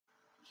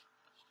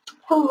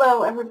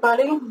Hello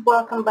everybody,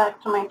 welcome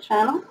back to my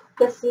channel.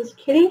 This is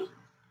Kitty,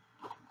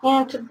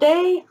 and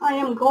today I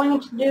am going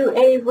to do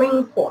a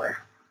ring pour.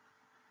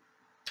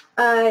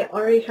 I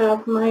already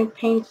have my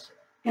paints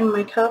in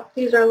my cup.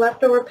 These are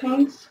leftover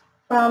paints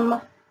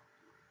from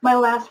my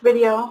last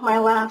video, my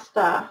last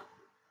bottle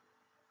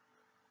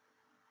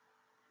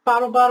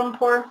bottom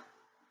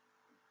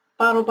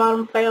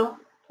fail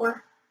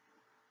pour.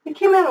 It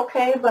came out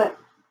okay, but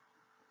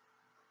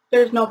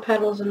there's no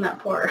petals in that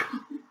pour.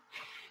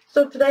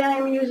 So today I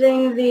am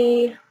using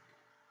the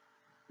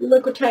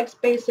Liquitex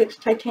Basics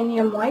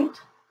Titanium White,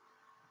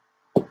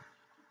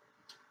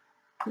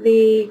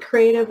 the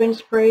Creative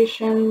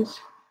Inspirations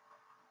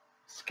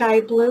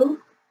Sky Blue,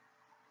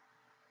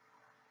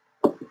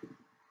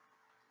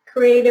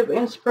 Creative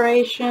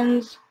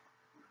Inspirations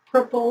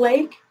Purple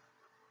Lake,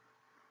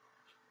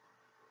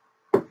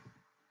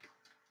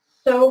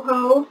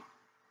 Soho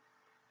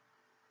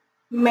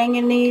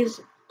Manganese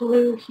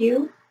Blue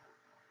Hue,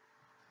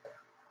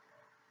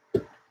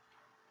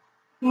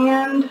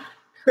 and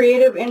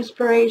Creative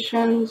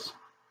Inspirations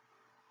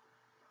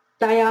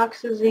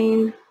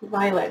Dioxazine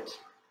Violet.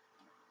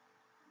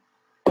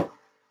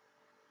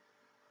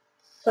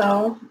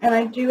 So, and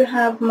I do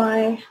have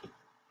my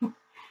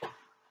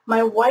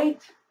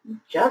white,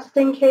 just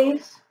in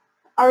case,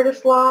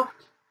 Artist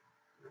Loft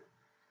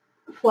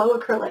Flow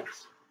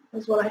Acrylics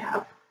is what I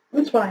have.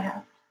 That's what I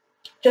have.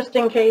 Just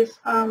in case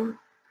I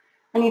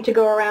need to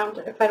go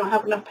around if I don't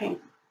have enough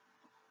paint.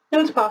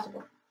 And it's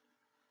possible.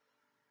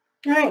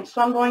 Alright,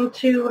 so I'm going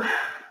to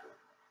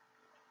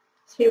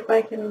see if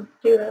I can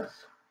do this.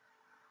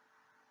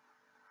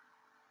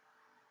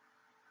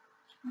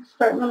 I'll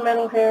start in the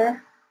middle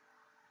here.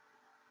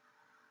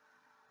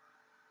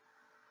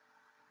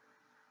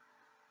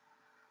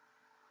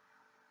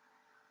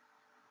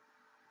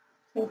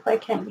 See if I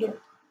can get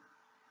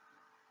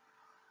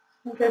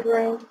some good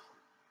rings.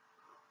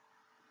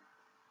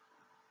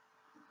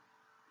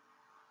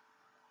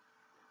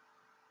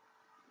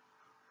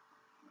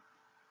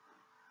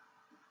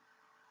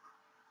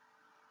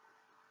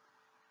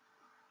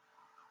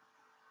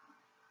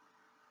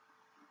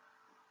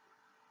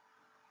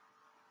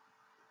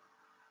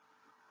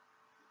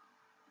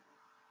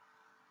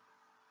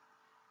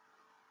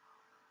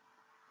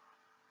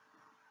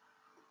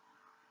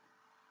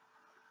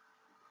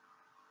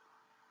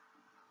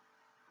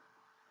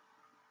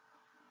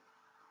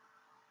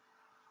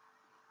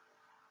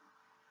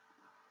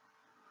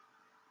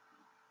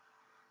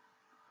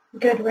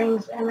 Good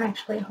rings and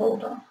actually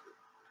hold them.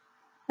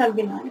 That'd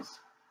be nice.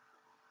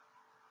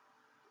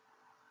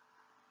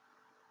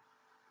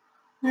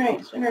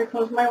 Alright, so here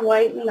comes my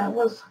white, and that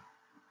was the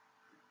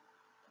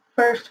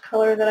first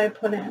color that I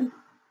put in.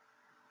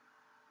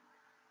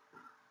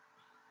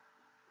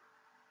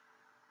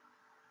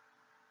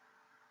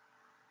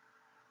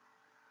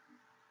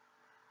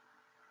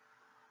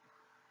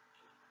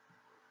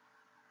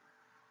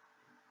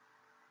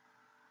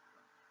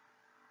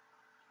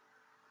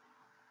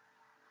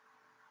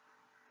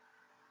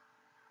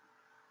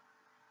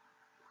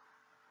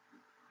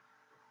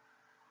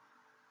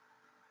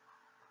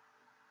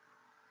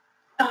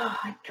 Oh,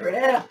 I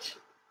dripped.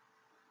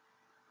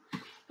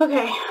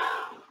 Okay.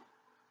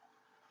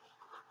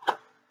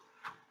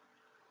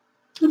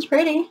 It's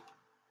pretty.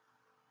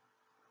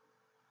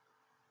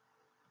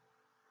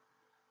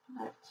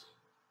 Let's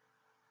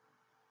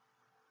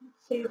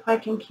see if I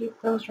can keep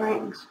those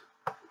rings.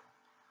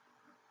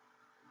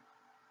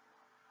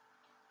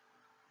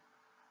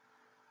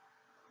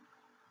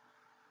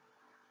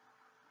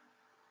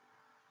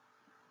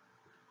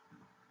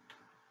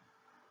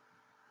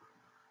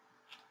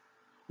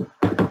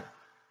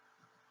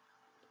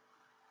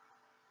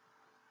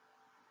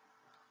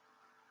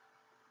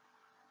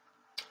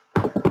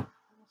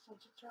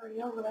 Since it's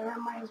already over there, I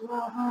might as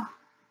well, huh?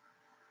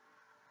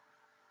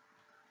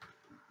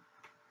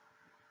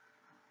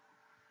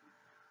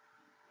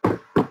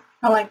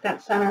 I like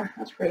that center.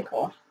 That's pretty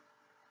cool.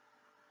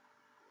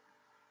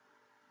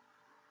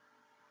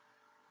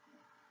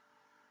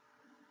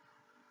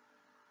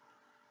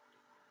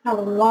 I have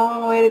a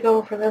long way to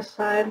go for this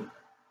side.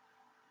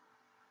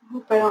 I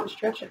hope I don't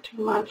stretch it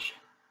too much.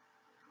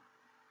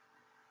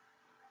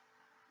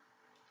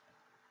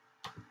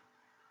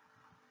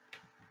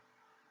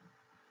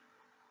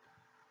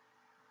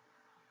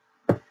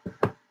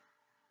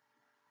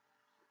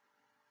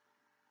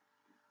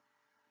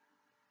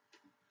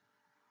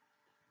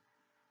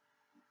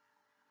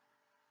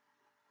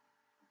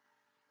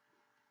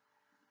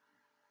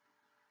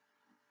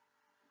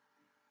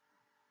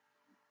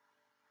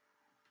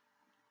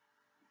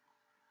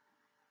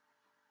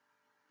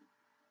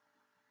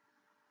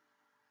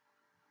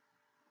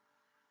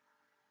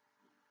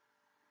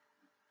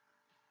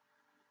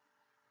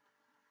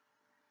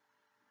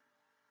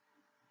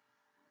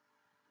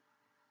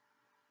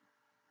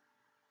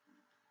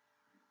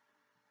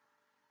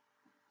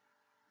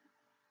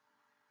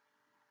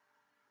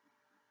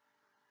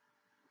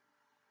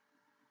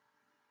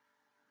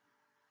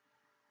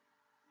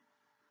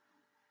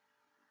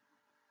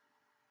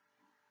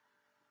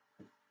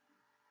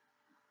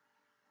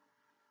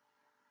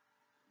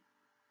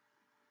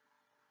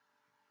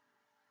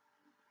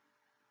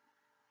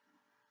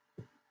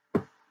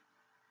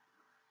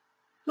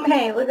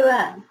 Hey, look at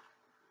that.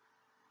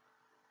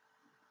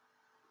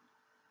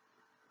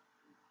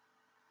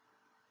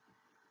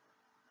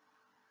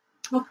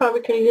 I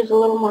probably could have used a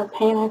little more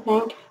paint, I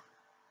think.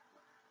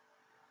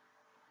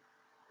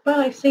 But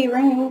I see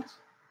rings.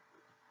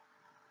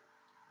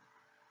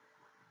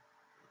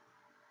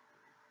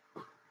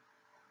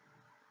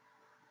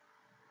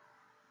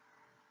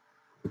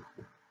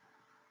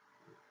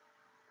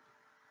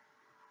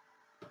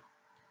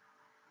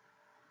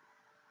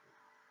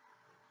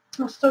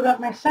 I still got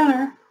my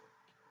center.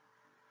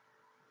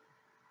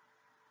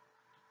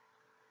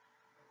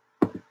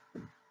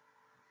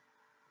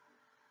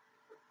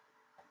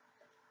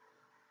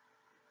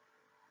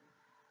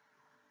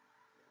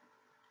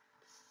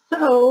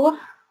 So,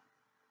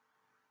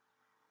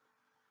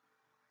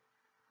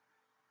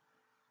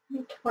 let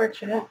me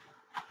torch it.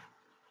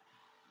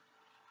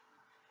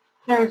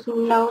 There's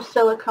no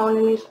silicone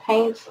in these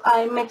paints.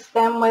 I mix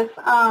them with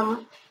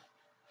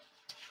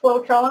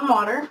Floetrol and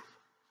water.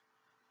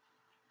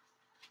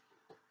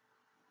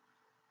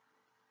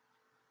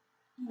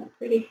 Isn't that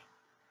pretty?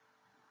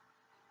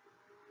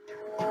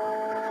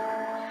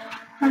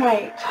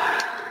 Alright.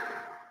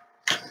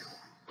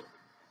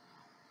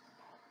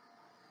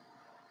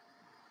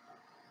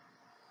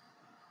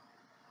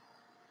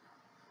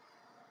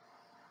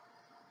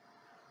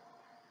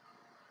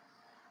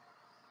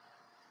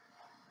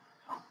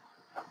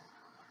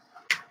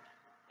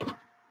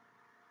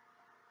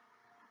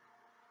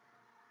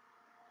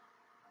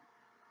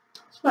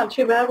 It's not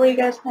too bad. What do you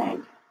guys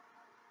think?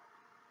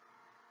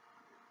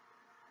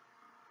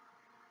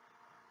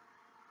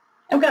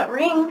 I've got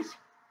rings,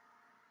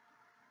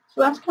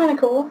 so that's kind of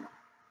cool.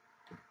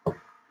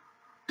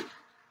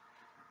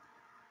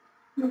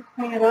 Let me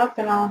clean it up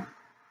and I'll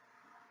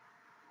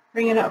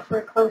bring it up for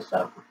a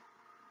close-up.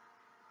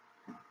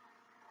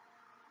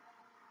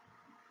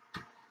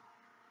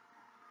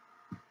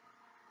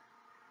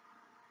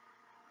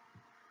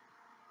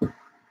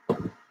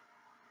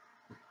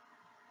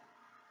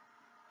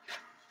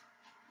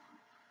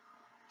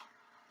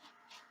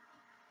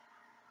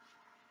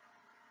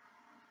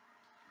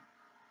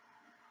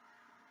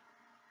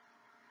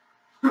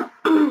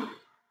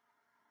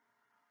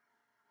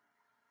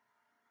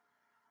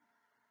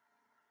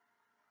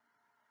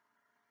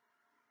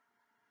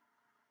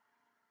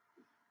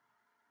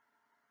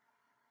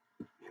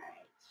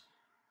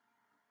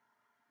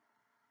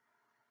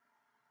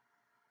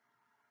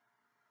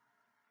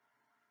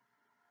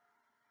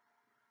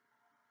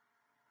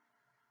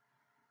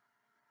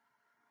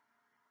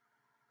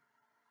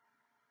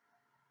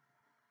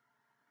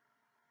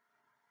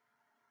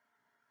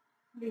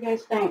 What do you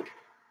guys think?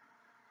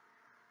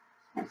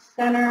 My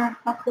center,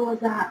 how cool is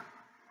that?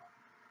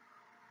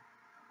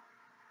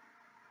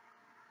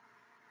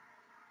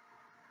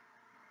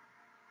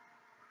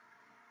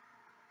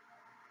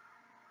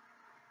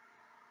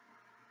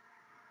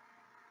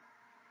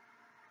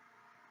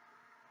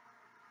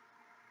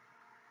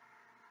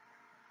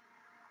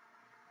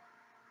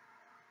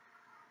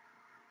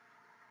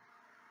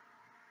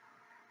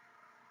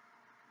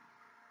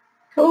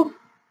 Cool.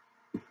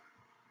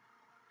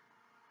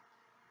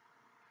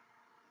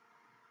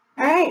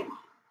 Alright.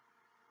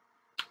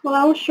 Well,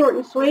 that was short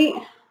and sweet.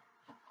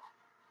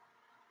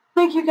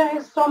 Thank you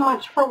guys so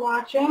much for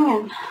watching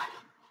and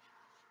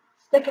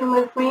sticking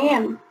with me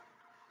and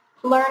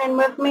learning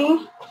with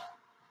me,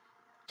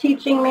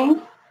 teaching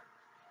me.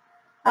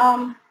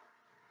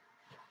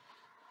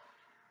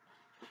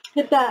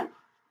 Hit that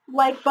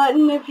like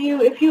button if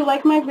you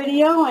like my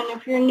video, and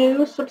if you're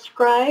new,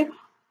 subscribe.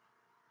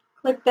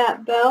 Click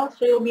that bell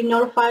so you'll be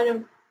notified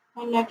of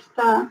my next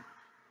time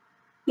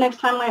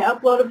I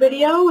upload a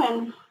video,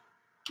 and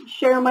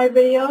share my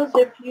videos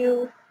if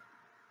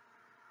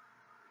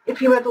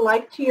you would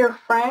like to your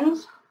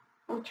friends.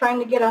 I'm trying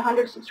to get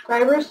 100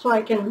 subscribers so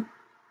I can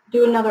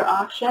do another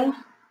auction.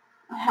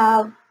 I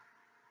have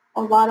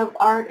a lot of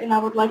art and I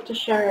would like to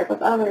share it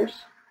with others.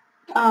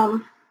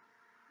 And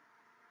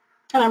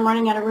I'm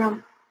running out of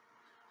room.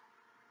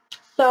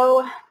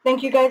 So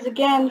thank you guys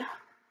again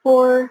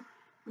for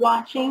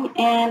watching,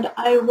 and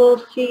I will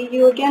see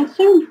you again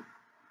soon.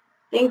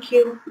 Thank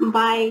you.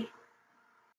 Bye.